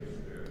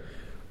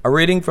A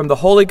reading from the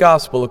Holy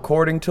Gospel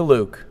according to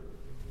Luke.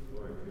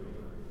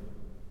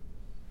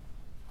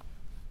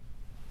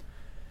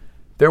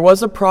 There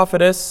was a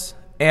prophetess,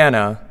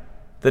 Anna,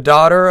 the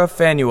daughter of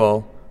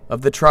Phanuel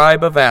of the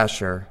tribe of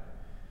Asher.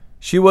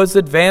 She was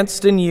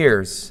advanced in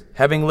years,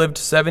 having lived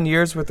 7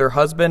 years with her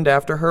husband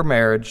after her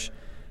marriage,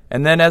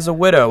 and then as a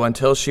widow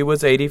until she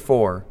was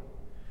 84.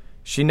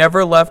 She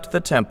never left the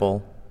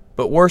temple,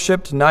 but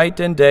worshipped night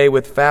and day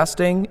with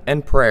fasting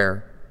and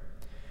prayer.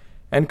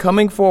 And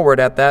coming forward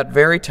at that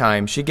very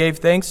time, she gave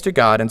thanks to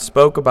God and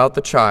spoke about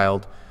the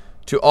child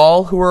to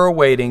all who were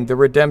awaiting the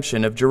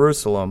redemption of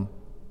Jerusalem.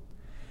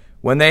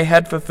 When they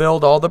had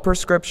fulfilled all the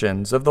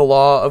prescriptions of the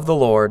law of the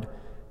Lord,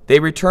 they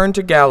returned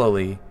to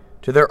Galilee,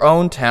 to their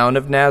own town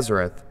of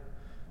Nazareth.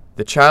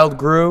 The child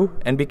grew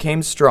and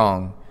became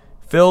strong,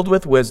 filled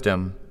with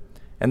wisdom,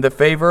 and the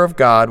favor of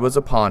God was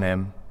upon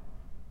him.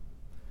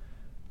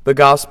 The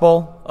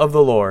Gospel of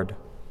the Lord.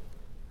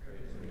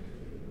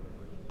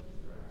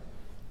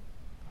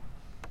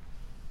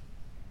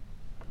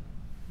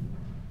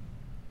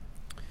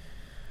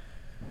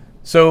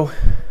 So,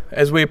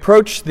 as we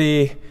approach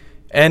the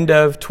end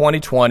of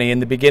 2020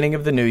 and the beginning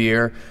of the new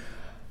year,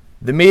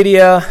 the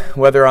media,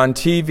 whether on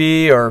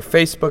TV or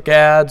Facebook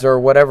ads or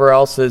whatever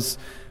else, is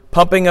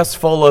pumping us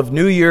full of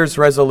New Year's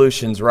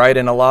resolutions, right?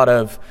 And a lot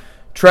of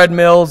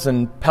treadmills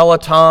and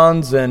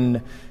Pelotons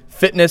and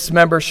fitness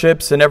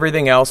memberships and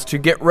everything else to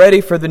get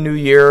ready for the new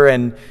year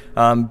and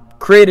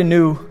create a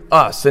new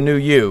us, a new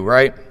you,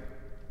 right?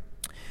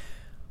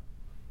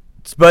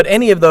 But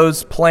any of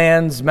those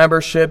plans,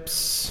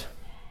 memberships,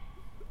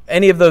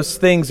 any of those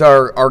things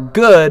are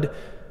good,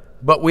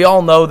 but we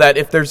all know that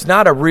if there's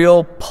not a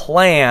real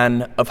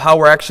plan of how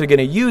we're actually going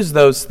to use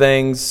those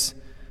things,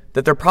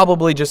 that they're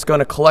probably just going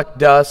to collect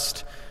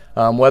dust,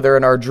 whether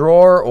in our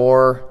drawer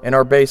or in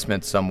our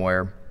basement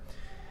somewhere.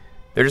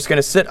 They're just going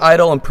to sit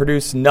idle and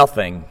produce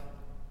nothing.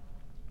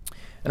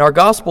 In our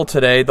gospel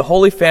today, the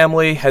Holy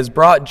Family has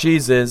brought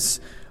Jesus,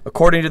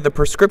 according to the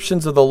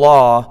prescriptions of the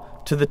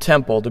law, to the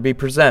temple to be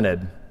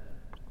presented.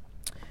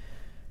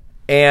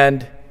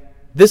 And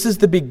this is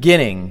the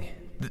beginning.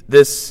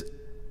 This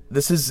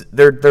is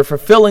they're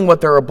fulfilling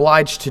what they're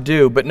obliged to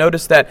do, but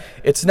notice that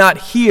it's not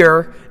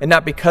here and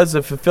not because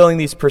of fulfilling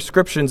these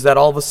prescriptions that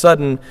all of a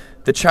sudden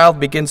the child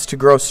begins to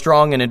grow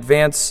strong and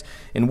advance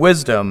in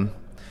wisdom,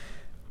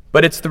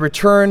 but it's the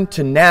return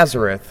to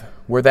Nazareth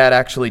where that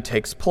actually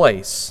takes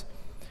place.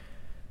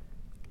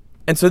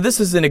 And so this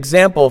is an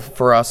example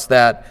for us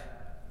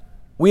that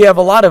we have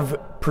a lot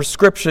of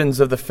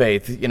prescriptions of the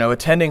faith,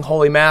 attending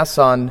Holy Mass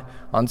on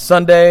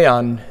Sunday,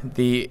 on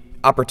the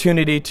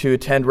opportunity to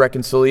attend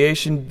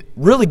reconciliation,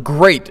 really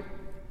great,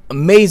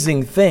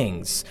 amazing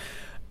things,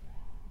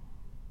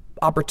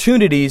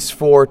 opportunities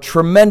for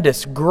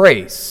tremendous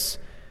grace.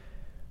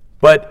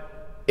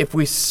 But if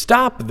we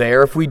stop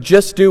there, if we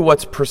just do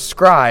what's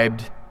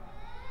prescribed,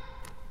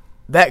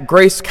 that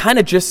grace kind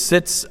of just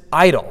sits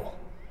idle.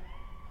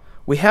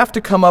 We have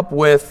to come up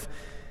with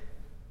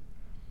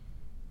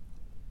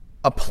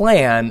a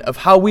plan of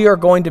how we are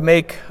going to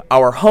make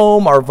our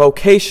home, our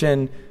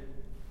vocation,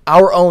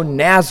 our own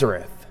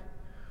Nazareth.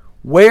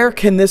 Where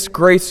can this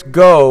grace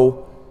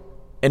go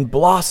and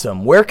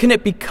blossom? Where can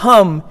it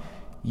become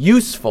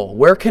useful?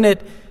 Where can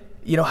it,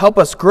 help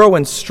us grow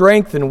in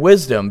strength and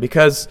wisdom?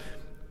 Because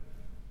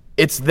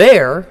it's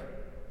there,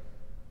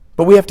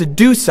 but we have to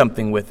do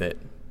something with it.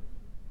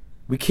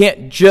 We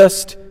can't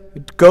just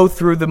go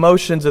through the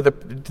motions of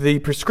the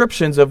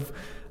prescriptions of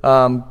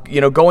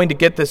going to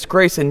get this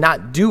grace and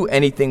not do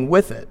anything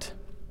with it.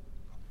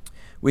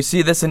 We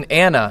see this in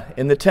Anna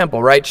in the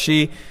temple, right?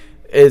 She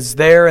is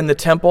there in the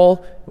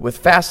temple with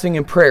fasting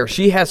and prayer.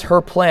 She has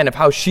her plan of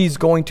how she's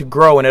going to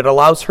grow, and it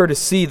allows her to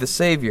see the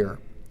Savior.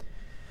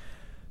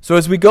 So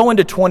as we go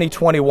into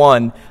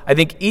 2021, I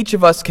think each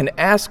of us can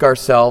ask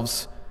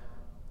ourselves,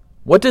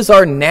 what does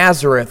our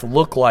Nazareth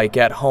look like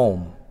at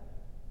home?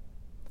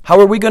 How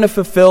are we going to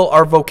fulfill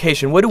our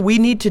vocation? What do we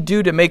need to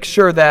do to make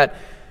sure that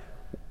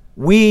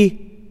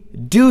we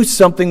do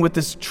something with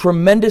this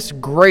tremendous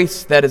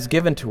grace that is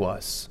given to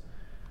us?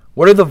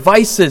 What are the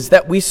vices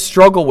that we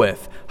struggle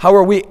with? How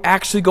are we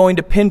actually going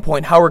to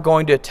pinpoint how we're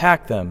going to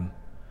attack them?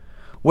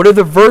 What are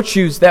the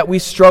virtues that we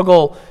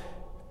struggle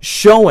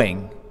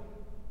showing?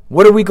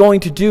 What are we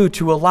going to do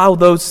to allow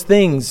those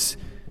things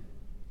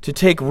to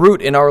take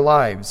root in our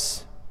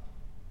lives?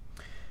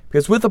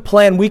 Because with a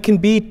plan, we can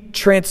be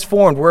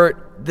transformed.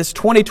 This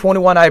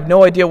 2021, I have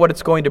no idea what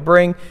it's going to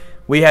bring.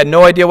 We had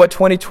no idea what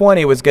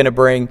 2020 was going to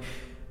bring.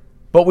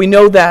 But we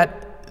know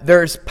that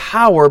there's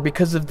power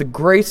because of the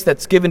grace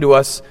that's given to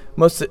us,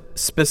 most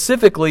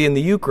specifically in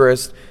the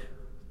Eucharist,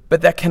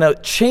 but that can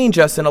change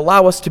us and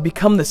allow us to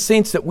become the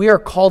saints that we are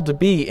called to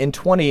be in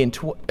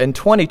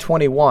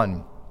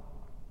 2021.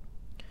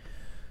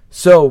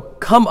 So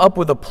come up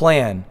with a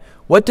plan.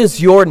 What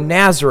does your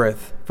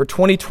Nazareth for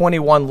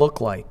 2021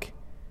 look like?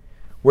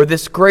 Where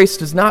this grace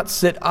does not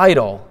sit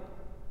idle,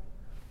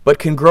 but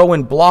can grow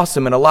and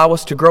blossom and allow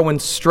us to grow in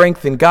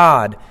strength in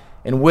God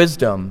and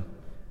wisdom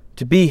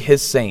to be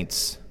His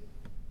saints.